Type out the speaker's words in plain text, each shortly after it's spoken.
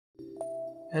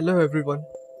Hello everyone,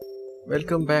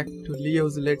 welcome back to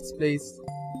Leo's Let's Plays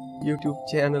YouTube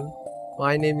channel.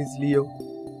 My name is Leo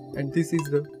and this is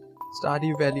the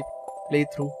Stardew Valley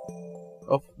playthrough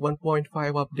of 1.5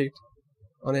 update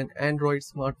on an Android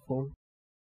smartphone.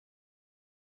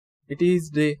 It is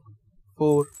day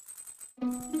 4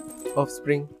 of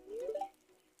spring.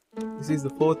 This is the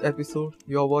 4th episode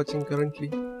you are watching currently.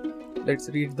 Let's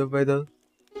read the weather.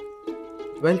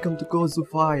 Welcome to Kozu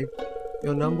 5,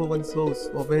 your number one source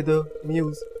for weather,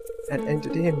 news and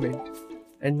entertainment.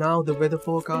 And now the weather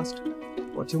forecast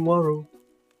for tomorrow.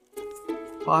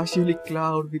 Partially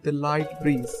cloud with a light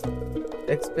breeze.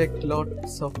 Expect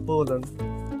lots of pollen.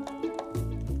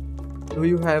 Do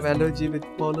you have allergy with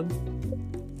pollen?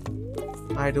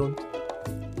 I don't.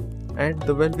 And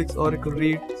the Velvix Oracle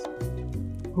reads,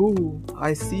 "Ooh,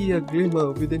 I see a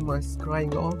glimmer within my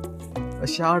scrying orb, a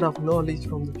shard of knowledge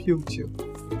from the future.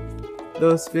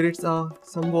 The spirits are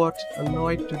somewhat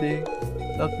annoyed today,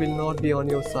 luck will not be on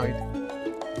your side."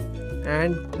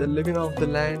 And the living of the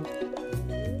land.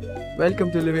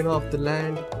 Welcome to Living Off the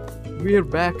Land. We're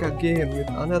back again with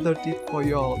another tip for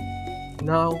y'all.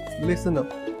 Now listen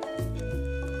up.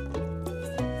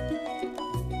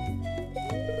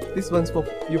 This one's for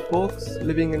you folks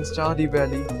living in Stardew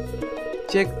Valley.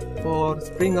 Check for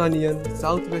spring onion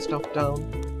southwest of town,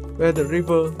 where the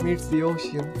river meets the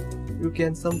ocean. You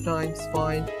can sometimes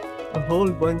find a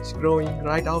whole bunch growing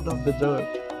right out of the dirt.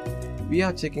 We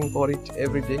are checking for it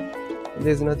every day, and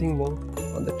there's nothing more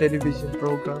on the television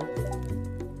program.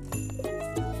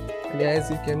 And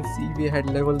as you can see, we had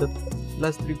leveled up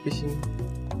 +3 fishing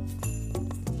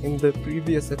in the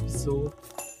previous episode.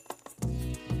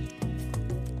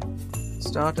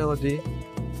 Start our day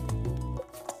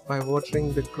by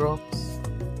watering the crops.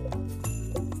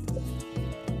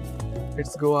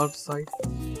 Let's go outside.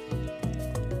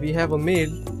 We have a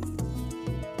mail.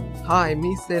 "Hi, me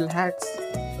sell hats.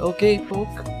 Okay,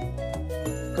 folk.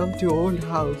 Come to old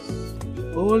house.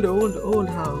 Old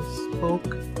house, folk.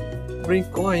 Bring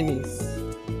coinies.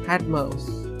 Hat mouse."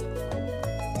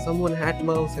 Someone hat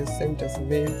mouse has sent us a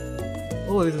mail.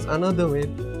 Oh, this is another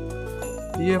mail.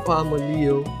 "Dear Farmer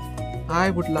Leo,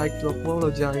 I would like to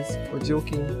apologize for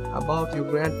joking about your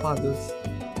grandfather's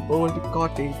old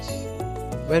cottage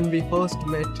when we first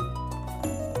met.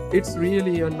 It's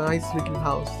really a nice little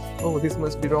house." Oh, this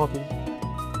must be Robin.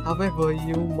 "However,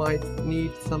 you might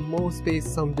need some more space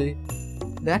someday.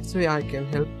 That's where I can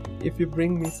help. If you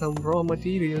bring me some raw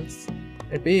materials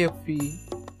and pay a fee,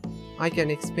 I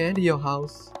can expand your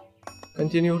house."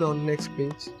 Continued on next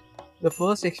page. "The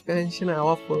first expansion I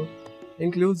offer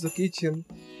includes a kitchen.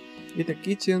 With a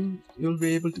kitchen, you'll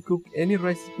be able to cook any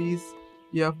recipes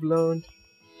you have learned.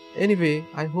 Anyway,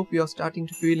 I hope you're starting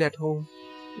to feel at home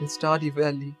in Stardew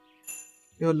Valley.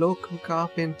 Your local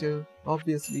carpenter,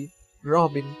 obviously,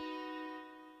 Robin,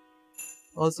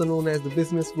 also known as the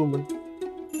businesswoman."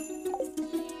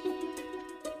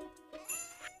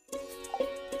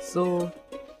 So,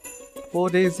 4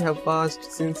 days have passed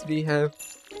since we have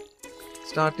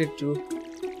started to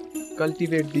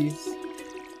cultivate these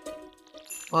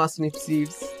parsnip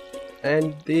seeds,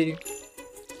 and they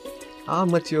are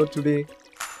mature today.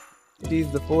 It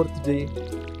is the 4th day.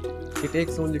 It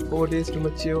takes only 4 days to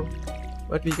mature,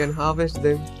 but we can harvest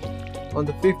them on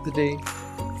the 5th day.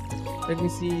 Let me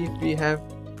see if we have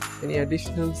any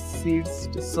additional seeds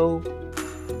to sow.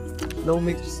 No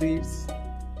mixed seeds.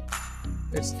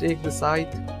 Let's take the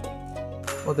scythe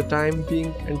for the time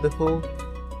being and the hoe.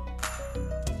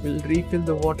 We'll refill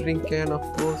the watering can, of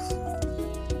course.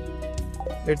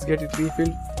 Let's get it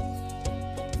refilled.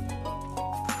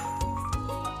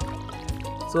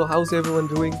 So how's everyone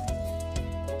doing?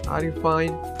 Are you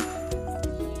fine?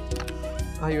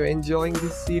 Are you enjoying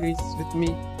this series with me?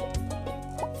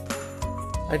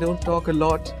 I don't talk a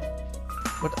lot,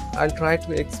 but I'll try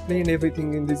to explain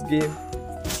everything in this game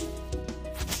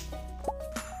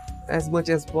as much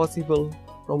as possible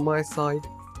from my side.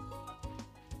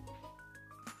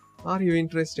 Are you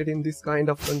interested in this kind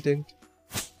of content?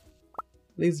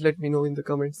 Please let me know in the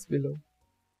comments below.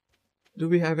 Do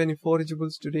we have any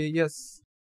forageables today? Yes,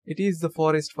 it is the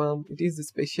forest farm. It is the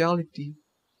speciality.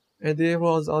 And there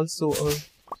was also a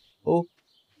oak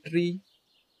tree,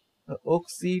 an oak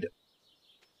seed,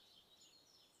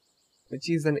 which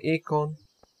is an acorn.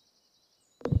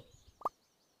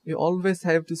 You always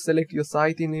have to select your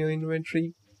scythe in your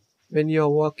inventory when you are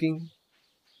walking,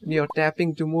 when you are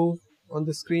tapping to move on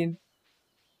the screen,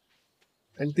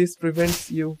 and this prevents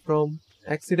you from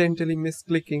accidentally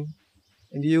misclicking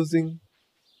and using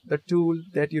the tool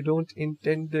that you don't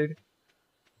intended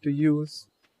to use,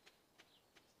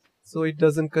 so it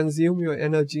doesn't consume your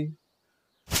energy.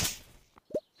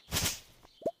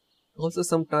 Also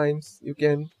sometimes you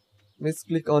can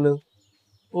misclick on a...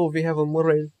 Oh, we have a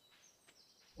moral.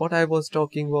 What I was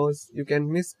talking was you can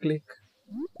misclick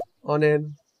on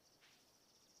an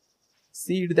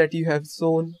seed that you have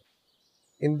sown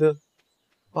in the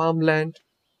farmland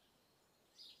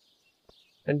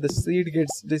and the seed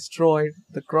gets destroyed,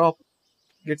 the crop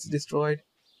gets destroyed.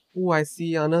 Oh, I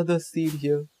see another seed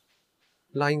here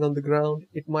lying on the ground.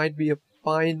 It might be a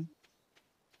pine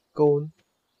cone.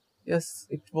 Yes,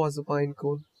 it was a pine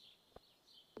cone.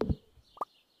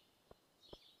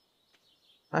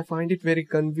 I find it very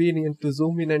convenient to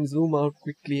zoom in and zoom out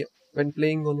quickly when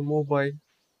playing on a mobile.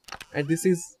 And this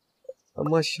is a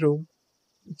mushroom,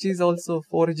 which is also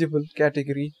a forageable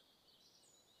category,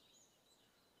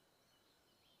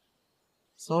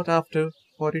 sought after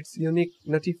for its unique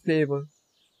nutty flavor.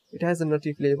 It has a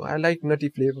nutty flavor. I like nutty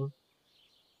flavor.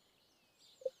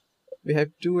 We have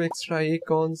 2 extra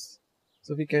acorns,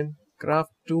 so we can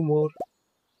craft 2 more.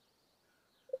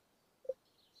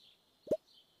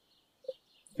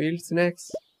 Field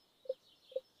snacks.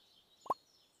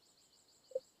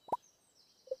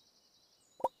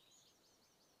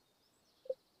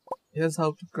 Here's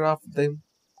how to craft them.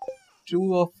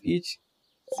 2 of each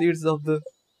seeds of the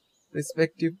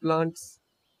respective plants,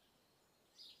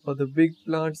 or the big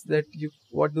plants that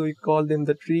what do we call them,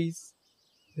 the trees.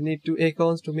 You need 2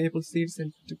 acorns, 2 maple seeds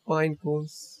and 2 pine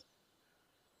cones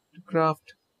to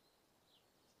craft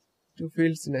 2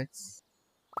 field snacks.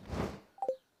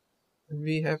 And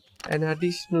we have an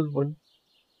additional one.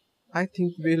 I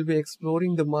think we'll be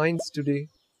exploring the mines today.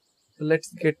 So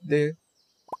let's get there.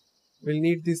 We'll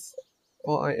need this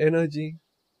for our energy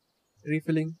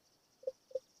refilling.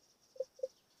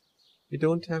 We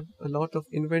don't have a lot of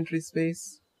inventory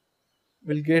space.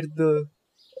 We'll get the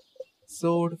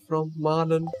sword from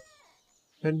Marlon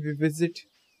when we visit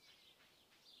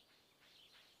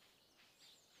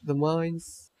the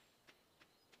mines.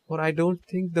 Or I don't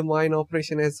think the mine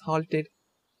operation has halted.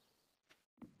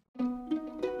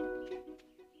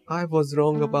 I was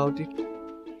wrong about it.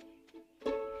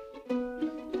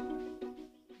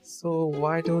 So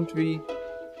why don't we...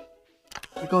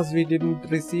 Because we didn't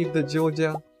receive the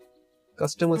Georgia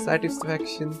customer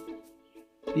satisfaction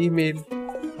email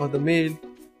or the mail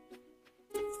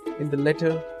in the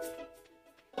letter,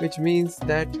 which means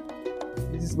that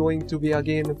this is going to be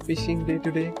again a fishing day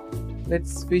today.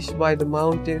 Let's fish by the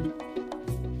mountain.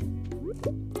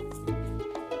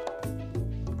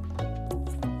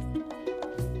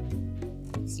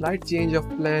 Slight change of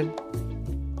plan,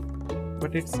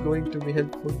 but it's going to be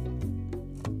helpful.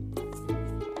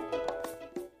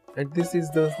 And this is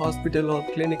the hospital or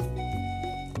clinic,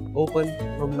 open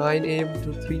from 9 AM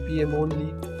to 3 PM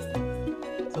only.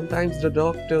 Sometimes the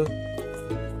doctor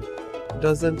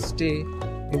doesn't stay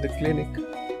in the clinic.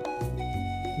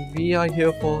 We are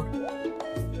here for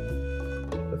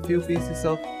a few pieces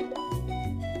of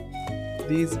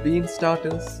these bean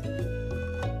starters.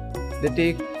 They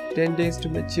take 10 days to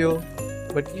mature,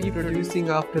 but keep producing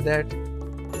after that,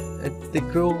 and they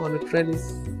grow on a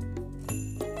trellis.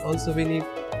 Also we need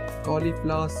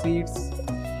cauliflower seeds.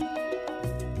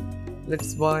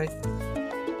 Let's buy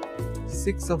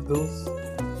 6 of those.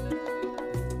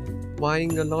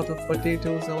 Buying a lot of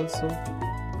potatoes also.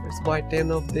 Let's buy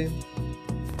 10 of them.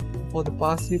 For the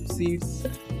parsnip seeds,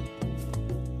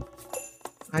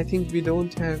 I think we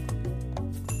don't have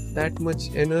that much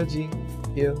energy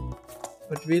here,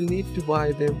 but we'll need to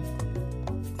buy them.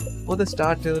 For the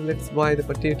starter, let's buy the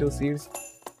potato seeds.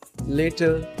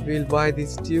 Later, we'll buy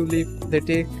this tulip. They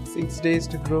take 6 days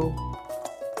to grow.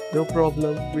 No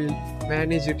problem, we'll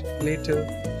manage it later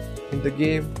in the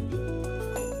game.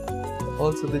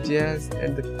 Also the jazz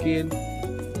and the kale,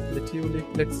 the tulip.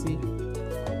 Let's see.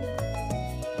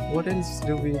 What else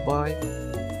do we buy?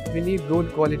 We need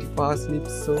good quality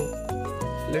parsnips, so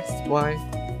let's buy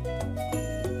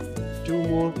 2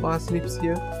 more parsnips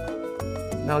here.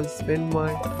 Now I'll spend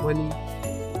my money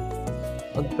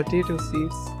on the potato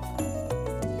seeds.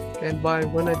 Can buy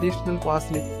 1 additional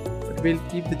parsnip, but we'll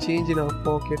keep the change in our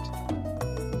pocket.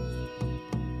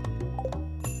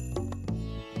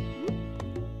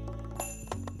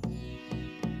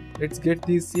 Let's get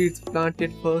these seeds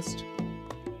planted first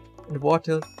and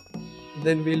water.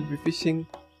 Then we'll be fishing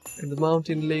at the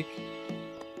mountain lake.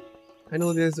 I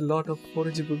know there's a lot of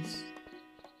forageables.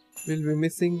 We'll be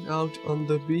missing out on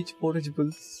the beach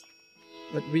forageables,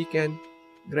 but we can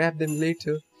grab them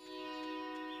later.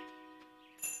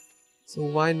 So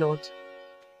why not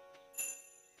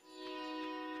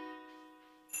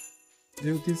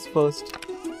do this first?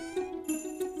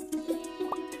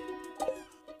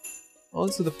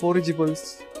 Also the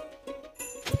forageables,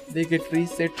 they get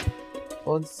reset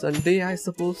On Sunday, I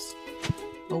suppose.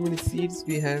 How many seeds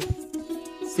we have?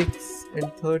 6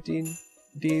 and 13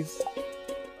 days.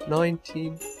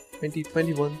 19, 20,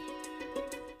 21,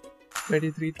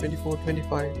 23, 24,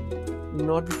 25. We'll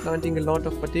not be planting a lot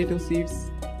of potato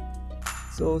seeds.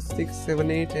 So 6,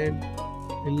 7, 8 and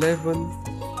 11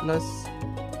 plus,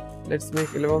 let's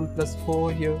make 11 plus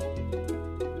 4 here.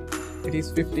 It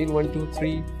is 15, 1, 2,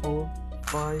 3, 4,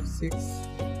 5, 6,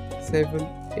 7,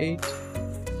 8,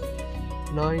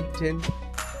 9, 10,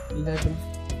 11,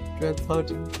 12,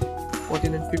 13,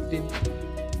 14 and 15.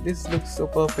 This looks so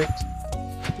perfect.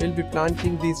 We'll be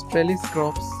planting these trellis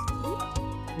crops.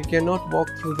 We cannot walk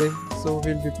through them, so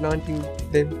we'll be planting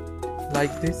them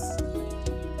like this.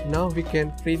 Now we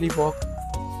can freely walk,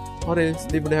 or else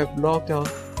they would have blocked our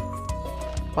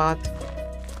path.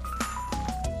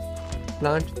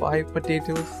 Plant 5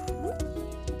 potatoes.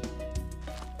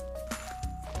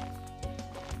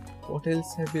 What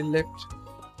else have we left?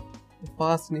 The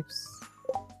parsnips.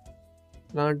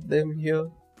 Plant them here.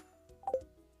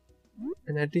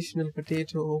 An additional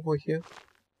potato over here.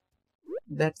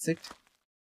 That's it.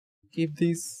 Keep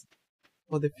these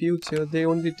for the future. They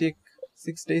only take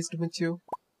 6 days to mature.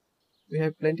 We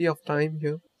have plenty of time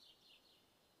here.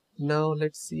 Now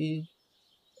let's see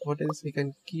what else we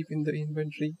can keep in the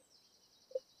inventory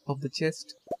of the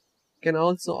chest. You can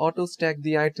also auto stack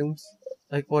the items.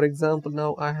 Like for example,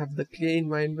 now I have the clay in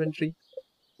my inventory.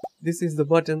 This is the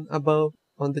button above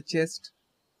on the chest.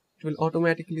 It will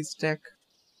automatically stack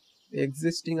the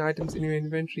existing items in your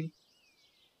inventory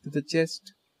to the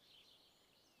chest.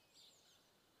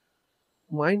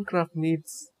 Minecraft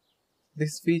needs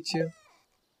this feature.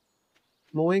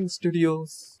 Mowing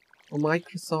Studios or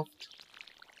Microsoft,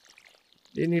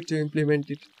 they need to implement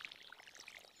it.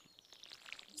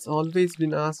 It's always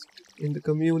been asked in the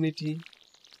community.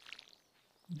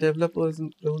 Developers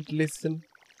don't listen.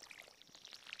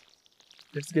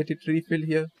 Let's get it refilled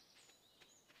here.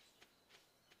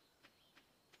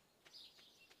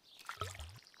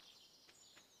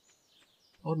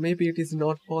 Or maybe it is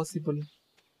not possible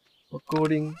for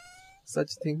coding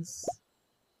such things.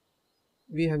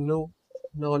 We have no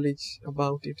knowledge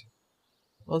about it.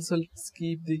 Also, let's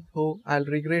keep the I'll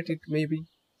regret it maybe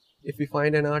if we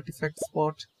find an artifact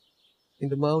spot in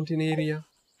the mountain area.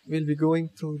 We'll be going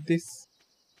through this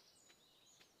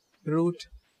route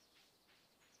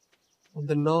on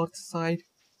the north side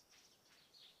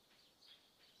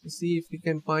to see if we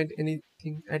can find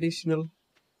anything additional.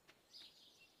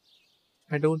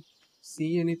 I don't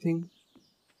see anything,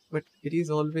 but it is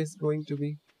always going to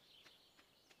be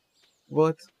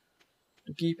worth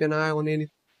to keep an eye on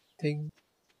anything.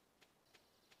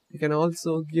 We can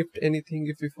also gift anything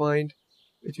if we find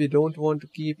which we don't want to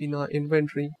keep in our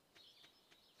inventory.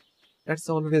 That's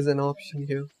always an option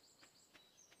here.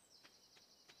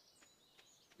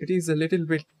 It is a little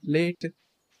bit late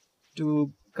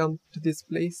to come to this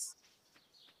place,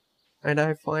 and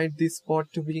I find this spot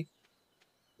to be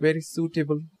very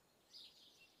suitable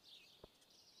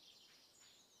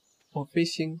for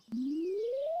fishing.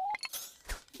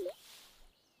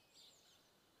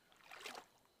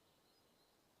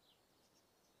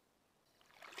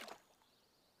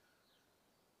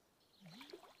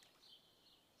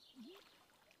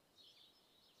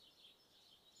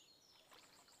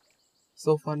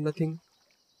 So far nothing.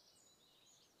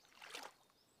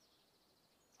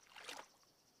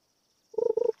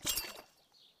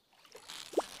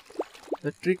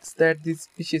 The tricks that these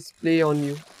fishes play on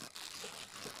you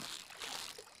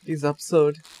is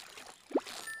absurd.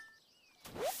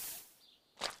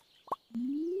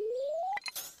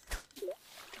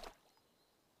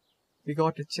 We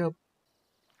got a chub.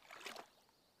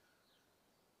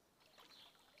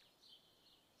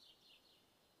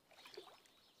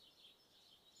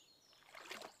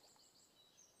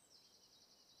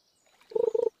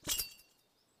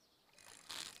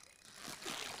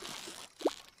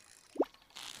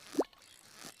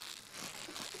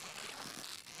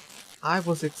 I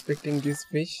was expecting this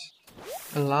fish,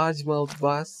 a largemouth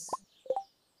bass.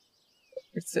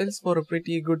 It sells for a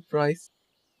pretty good price.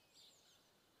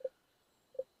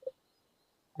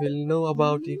 We'll know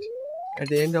about it at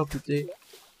the end of the day,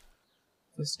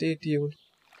 so stay tuned.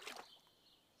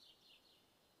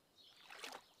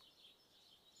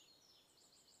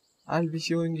 I'll be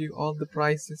showing you all the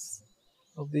prices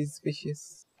of these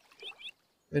fishes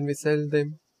when we sell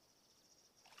them.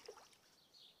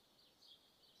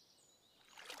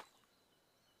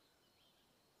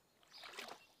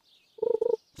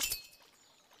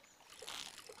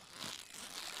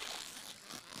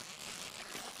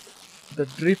 The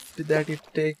drift that it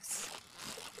takes.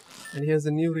 And here's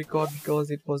a new record because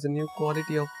it was a new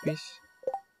quality of fish.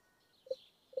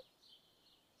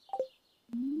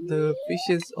 The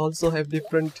fishes also have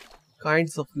different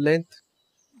kinds of length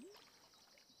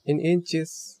in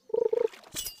inches.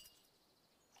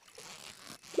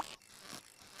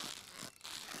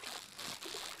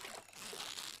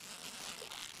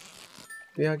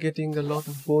 We are getting a lot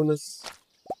of bonus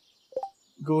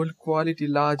gold quality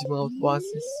largemouth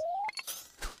passes.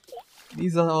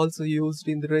 These are also used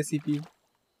in the recipe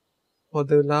for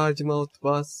the largemouth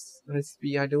bass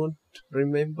recipe. I don't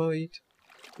remember it.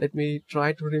 Let me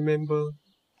try to remember.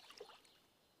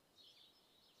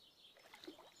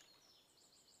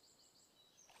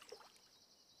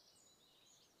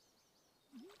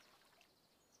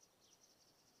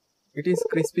 It is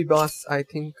crispy bass, I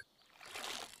think,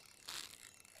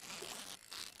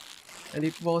 and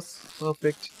it was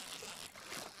perfect.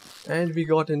 And we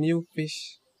got a new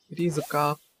fish. It is a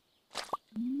carp.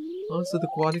 Also, the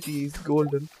quality is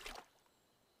golden.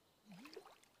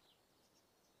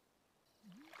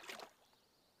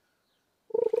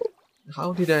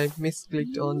 How did I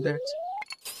misclick on that?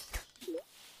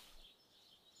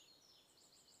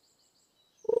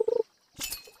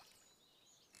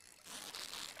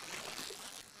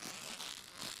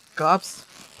 Carps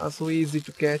are so easy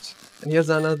to catch. And here's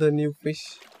another new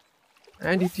fish.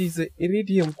 And it is a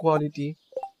iridium quality.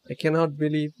 I cannot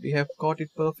believe we have caught it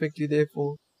perfectly,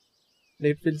 therefore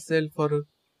it will sell for a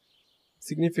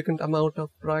significant amount of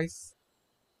price.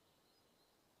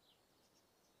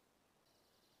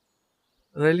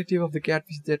 Relative of the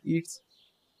catfish that eats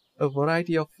a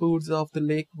variety of foods off the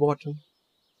lake bottom.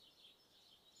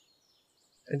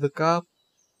 And the carp,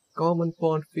 common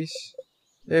pond fish,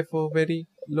 therefore very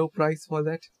low price for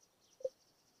that.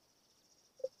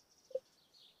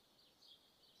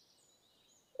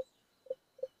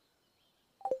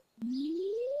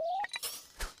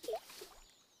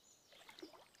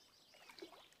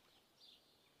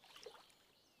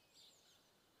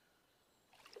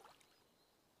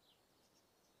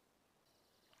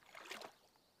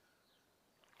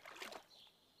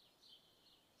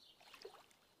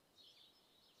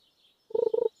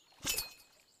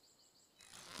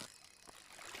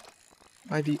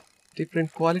 By the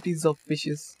different qualities of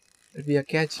fishes that we are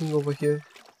catching over here,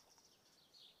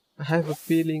 I have a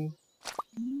feeling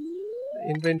the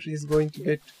inventory is going to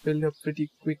get filled up pretty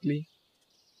quickly.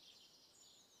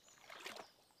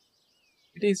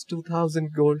 It is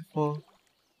 2000 gold for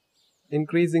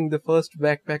increasing the first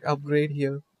backpack upgrade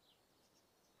here.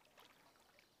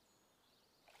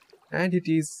 And it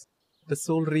is the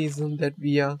sole reason that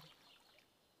we are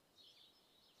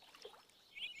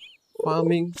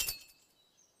farming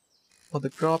for the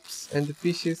crops and the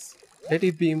fishes. Let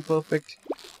it be imperfect.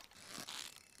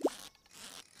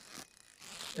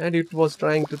 And it was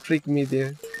trying to trick me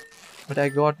there. But I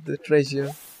got the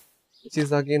treasure, which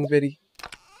is again very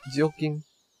joking.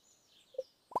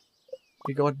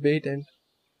 We got bait and...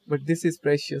 But this is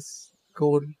precious.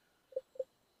 Coal.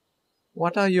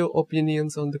 What are your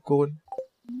opinions on the coal?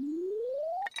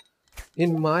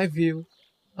 In my view,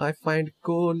 I find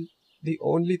coal the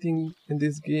only thing in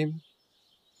this game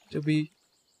to be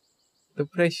the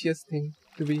precious thing,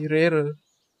 to be rarer.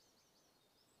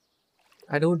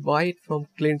 I don't buy it from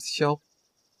Clint's shop.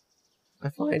 I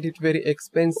find it very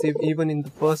expensive even in the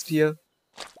first year.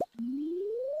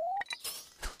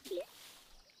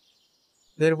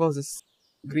 There was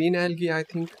a green algae, I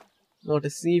think, not a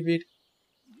seaweed.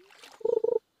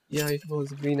 Yeah, it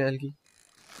was green algae.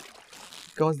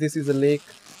 Because this is a lake,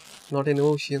 not an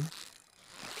ocean.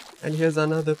 And here's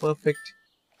another perfect.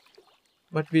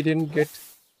 But we didn't get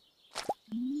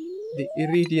the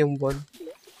iridium one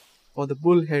for the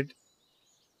bullhead.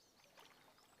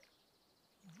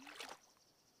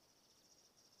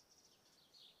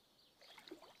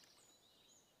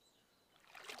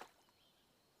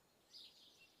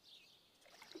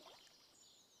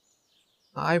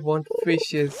 I want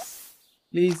fishes.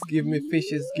 Please give me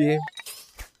fishes, game.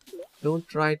 Don't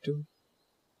try to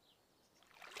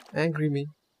angry me.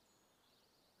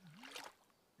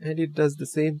 And it does the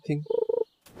same thing.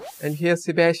 And here's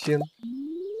Sebastian,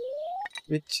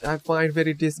 which I find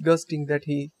very disgusting that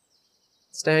he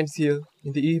stands here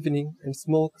in the evening and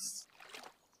smokes.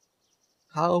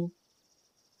 How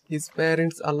his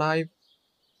parents alive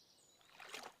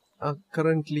are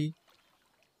currently.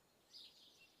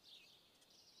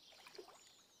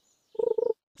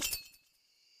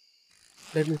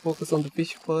 Let me focus on the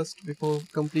fish first before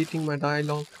completing my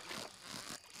dialogue.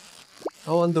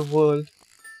 How in the world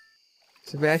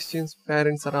Sebastian's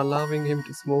parents are allowing him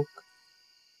to smoke?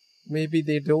 Maybe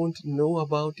they don't know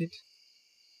about it.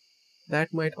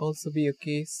 That might also be a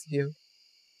case here.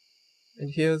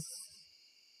 And here's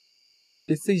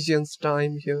decisions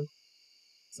time here.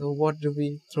 So what do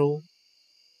we throw?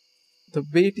 The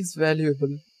bait is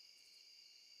valuable,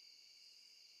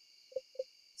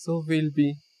 so we'll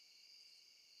be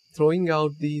throwing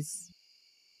out these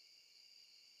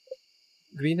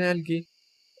green algae.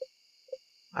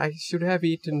 I should have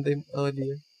eaten them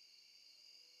earlier.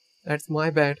 That's my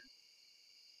bad.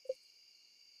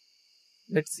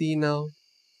 Let's see now.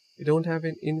 We don't have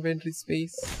an inventory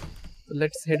space, so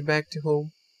let's head back to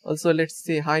home. Also, let's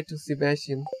say hi to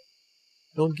Sebastian.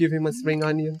 Don't give him a spring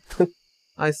onion.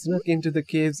 I snuck into the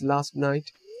caves last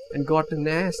night and got a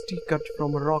nasty cut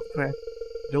from a rock crab.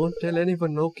 Don't tell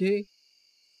anyone, okay?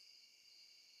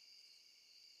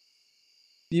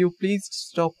 You please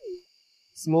stop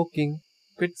smoking.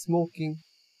 Quit smoking.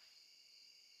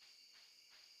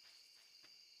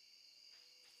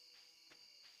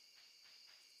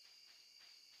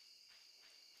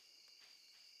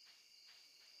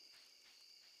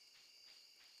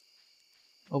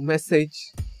 A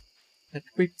message that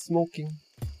quit smoking.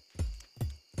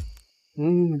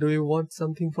 Do you want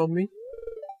something from me?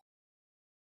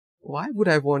 Why would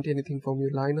I want anything from you,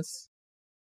 Linus?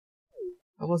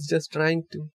 I was just trying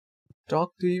to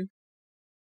talk to you,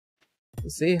 to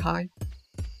say hi.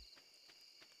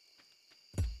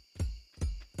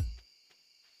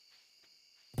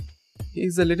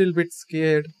 He's a little bit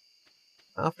scared.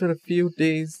 After a few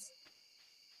days,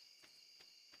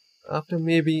 after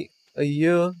maybe a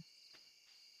year,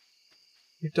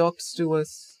 he talks to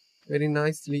us very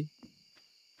nicely.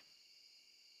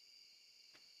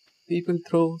 People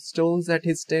throw stones at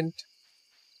his tent,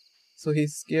 so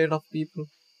he's scared of people.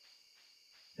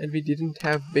 And we didn't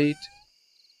have bait,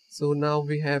 so now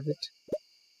we have it.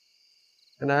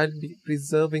 And I'll be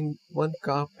preserving one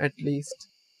carp at least.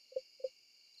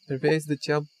 But where's the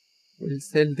chub? We'll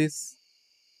sell this.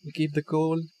 We'll keep the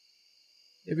coal.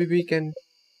 Maybe we can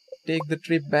take the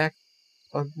trip back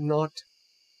or not.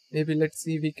 Maybe let's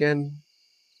see if we can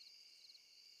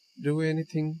do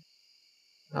anything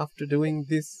after doing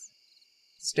this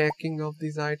stacking of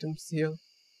these items here.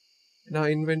 And our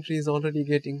inventory is already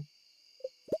getting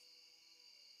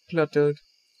cluttered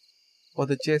for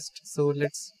the chest, so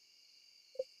let's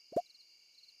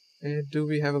do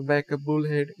we have a backup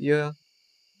bullhead? Yeah.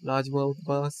 Largemouth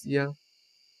bass? Yeah.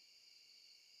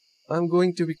 I'm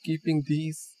going to be keeping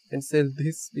these and sell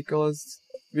this because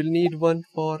we'll need one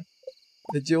for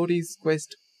the Jody's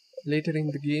quest later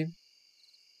in the game.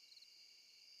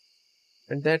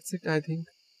 And that's it, I think.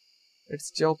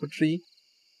 Let's chop a tree.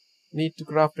 Need to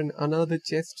craft another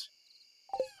chest.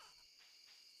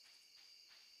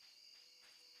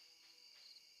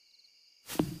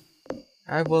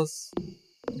 I was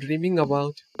dreaming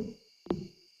about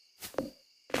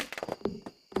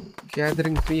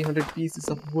gathering 300 pieces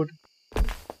of wood.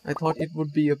 I thought it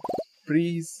would be a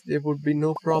breeze, there would be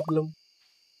no problem.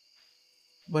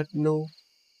 But no.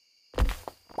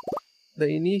 The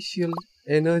initial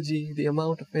energy, the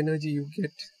amount of energy you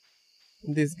get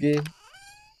in this game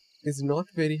is not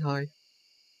very high.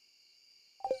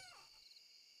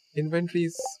 Inventory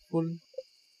is full,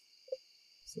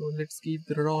 so let's keep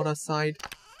the rod aside.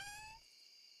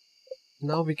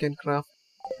 Now we can craft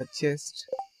a chest.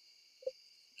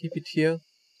 Keep it here.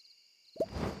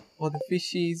 For the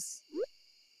fishies,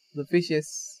 the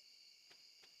fishes,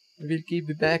 we'll keep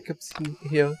the backups in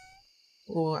here.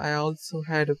 Oh, I also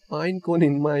had a pine cone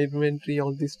in my inventory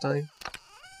all this time.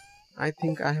 I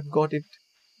think I have got it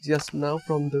just now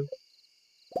from the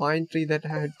pine tree that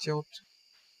I had chopped.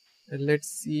 And let's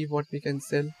see what we can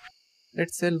sell.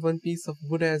 Let's sell one piece of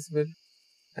wood as well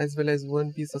as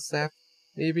one piece of sap.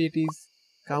 Maybe it is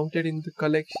counted in the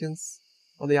collections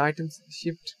or the items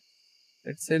shipped.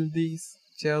 Let's sell these.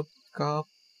 Chub, carp,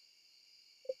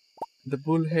 the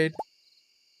bullhead.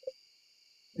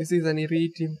 This is an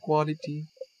iridium quality.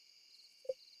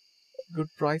 Good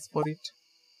price for it.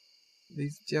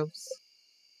 These chubs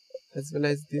as well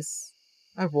as this.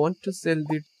 I want to sell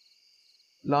the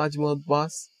largemouth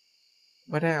bass,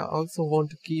 but I also want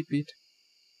to keep it.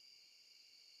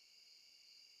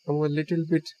 I'm a little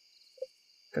bit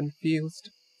confused.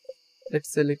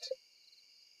 Let's sell it.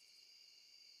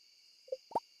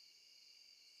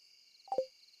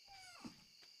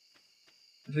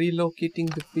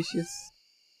 Relocating the fishes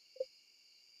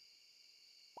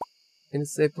in a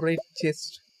separate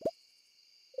chest.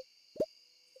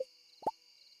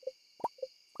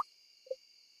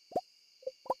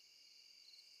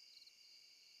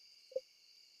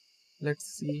 Let's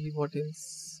see what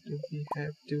else do we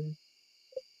have to.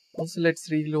 Also, let's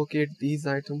relocate these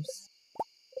items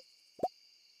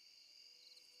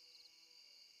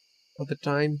for the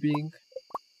time being.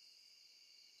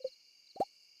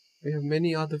 We have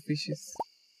many other fishes.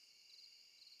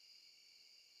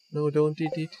 No, don't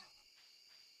eat it.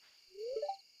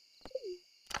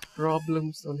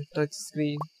 problems on a touch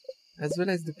screen, as well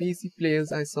as the PC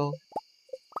players I saw.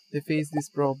 They face this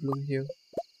problem here.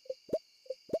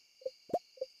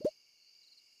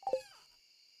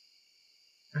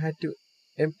 I had to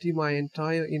empty my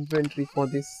entire inventory for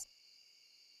this.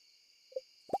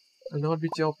 I'll not be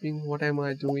chopping. What am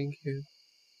I doing here?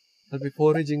 I'll be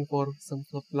foraging for some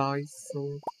supplies.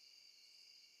 So,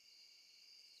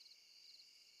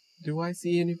 do I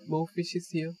see any more fishes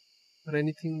here? Or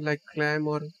anything like clam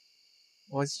or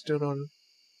oyster or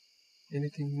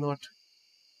anything? Not.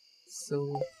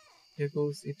 So, here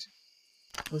goes it.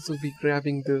 Also be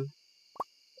grabbing the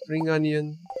spring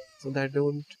onion so that I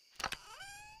don't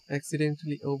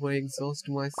accidentally overexhaust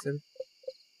myself.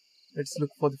 Let's look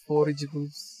for the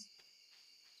forageables.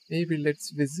 Maybe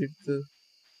let's visit the...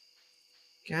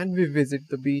 Can we visit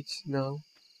the beach now?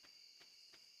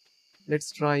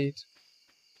 Let's try it.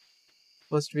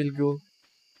 First we'll go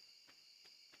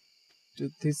to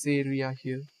this area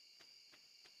here.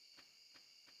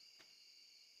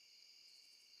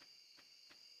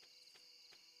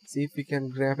 See if we can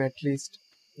grab at least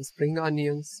the spring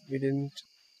onions. We didn't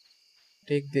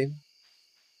take them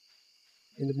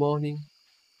in the morning.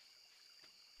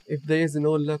 If there is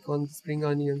no luck on the spring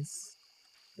onions,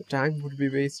 the time would be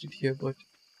wasted here, but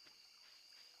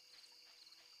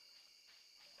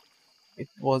it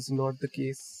was not the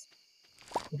case.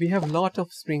 We have a lot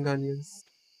of spring onions.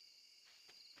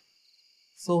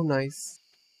 So nice.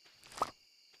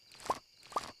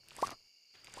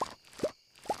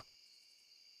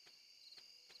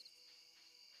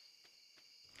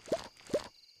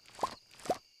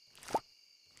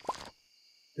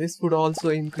 This would also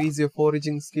increase your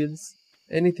foraging skills.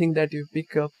 Anything that you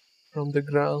pick up from the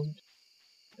ground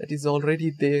that is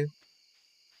already there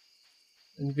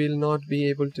and will not be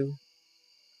able to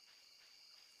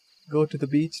go to the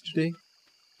beach today.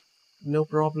 No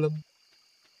problem.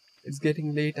 It's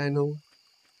getting late, I know.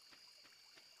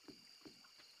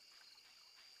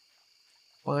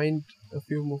 Find a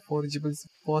few more forageables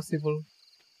if possible.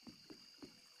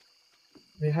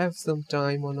 We have some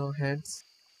time on our hands.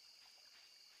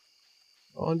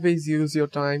 Always use your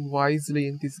time wisely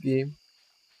in this game.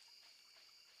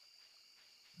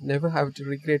 Never have to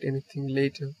regret anything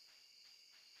later.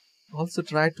 Also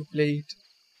try to play it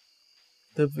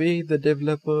the way the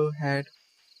developer had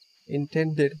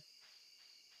intended.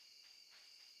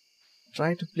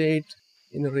 Try to play it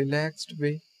in a relaxed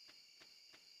way.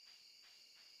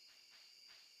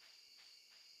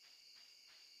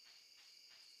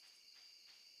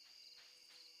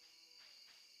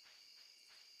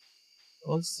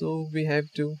 Also, we have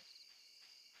to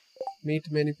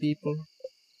meet many people.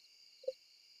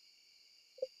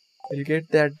 We'll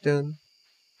get that done.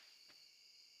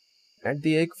 At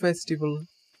the egg festival,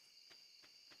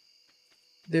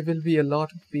 there will be a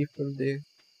lot of people there.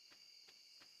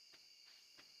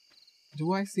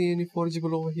 Do I see any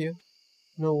forageable over here?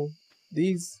 No.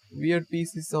 These weird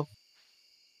pieces of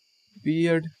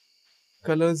weird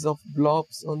colors of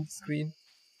blobs on the screen,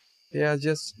 they are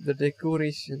just the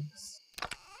decorations.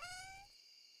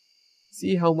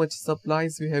 See how much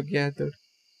supplies we have gathered.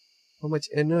 How much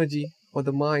energy for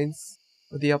the mines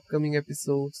for the upcoming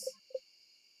episodes.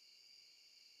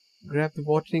 Grab the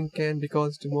watering can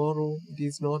because tomorrow it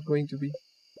is not going to be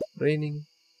raining.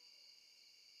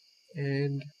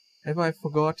 And have I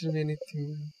forgotten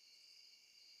anything?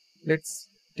 Let's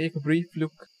take a brief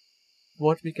look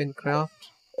what we can craft.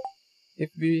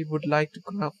 If we would like to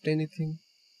craft anything,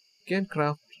 we can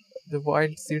craft the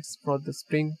wild seeds for the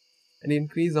spring and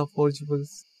increase our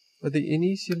forageables. But the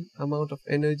initial amount of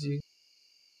energy,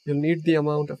 you'll need the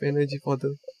amount of energy for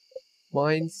the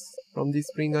mines from the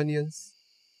spring onions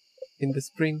in the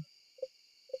spring.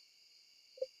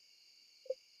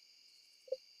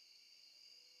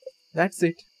 That's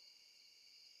it.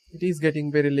 It is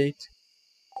getting very late.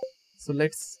 So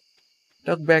let's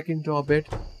tuck back into our bed.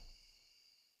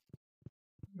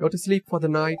 Go to sleep for the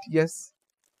night, yes.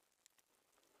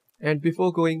 And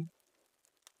before going,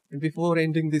 and before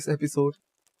ending this episode,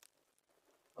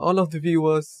 all of the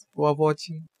viewers who are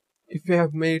watching, if you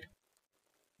have made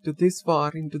to this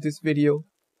far into this video,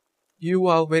 you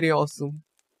are very awesome.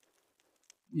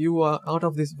 You are out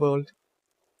of this world.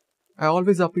 I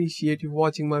always appreciate you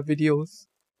watching my videos.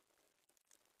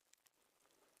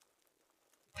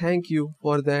 Thank you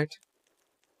for that.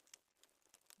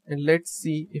 And let's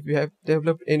see if you have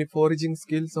developed any foraging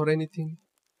skills or anything.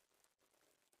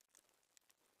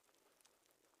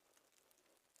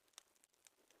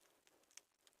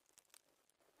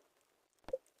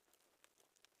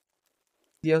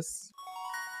 Yes.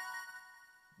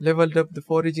 Leveled up the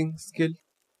foraging skill.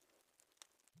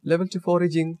 Level 2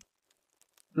 foraging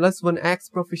Plus 1 axe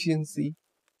proficiency.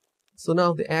 So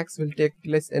now the axe will take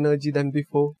less energy than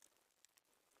before.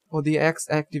 For the axe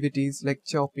activities like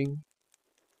chopping.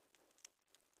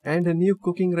 And a new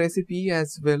cooking recipe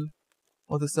as well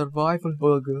for the survival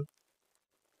burger.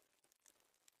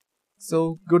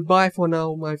 So goodbye for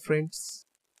now, my friends.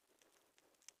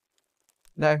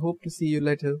 And I hope to see you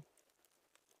later.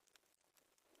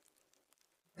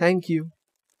 Thank you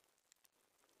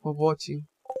for watching.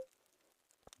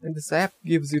 And the sap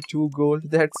gives you 2 gold.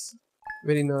 That's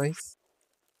very nice.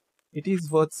 It is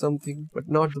worth something, but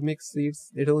not the mixed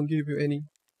seeds. They don't give you any.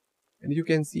 And you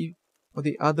can see for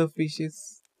the other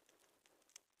fishes,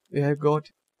 we have got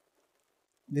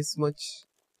this much.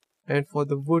 And for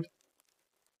the wood,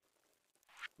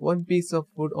 1 piece of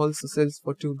wood also sells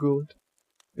for 2 gold.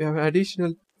 We have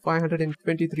additional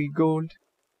 523 gold.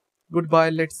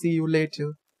 Goodbye, let's see you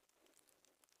later.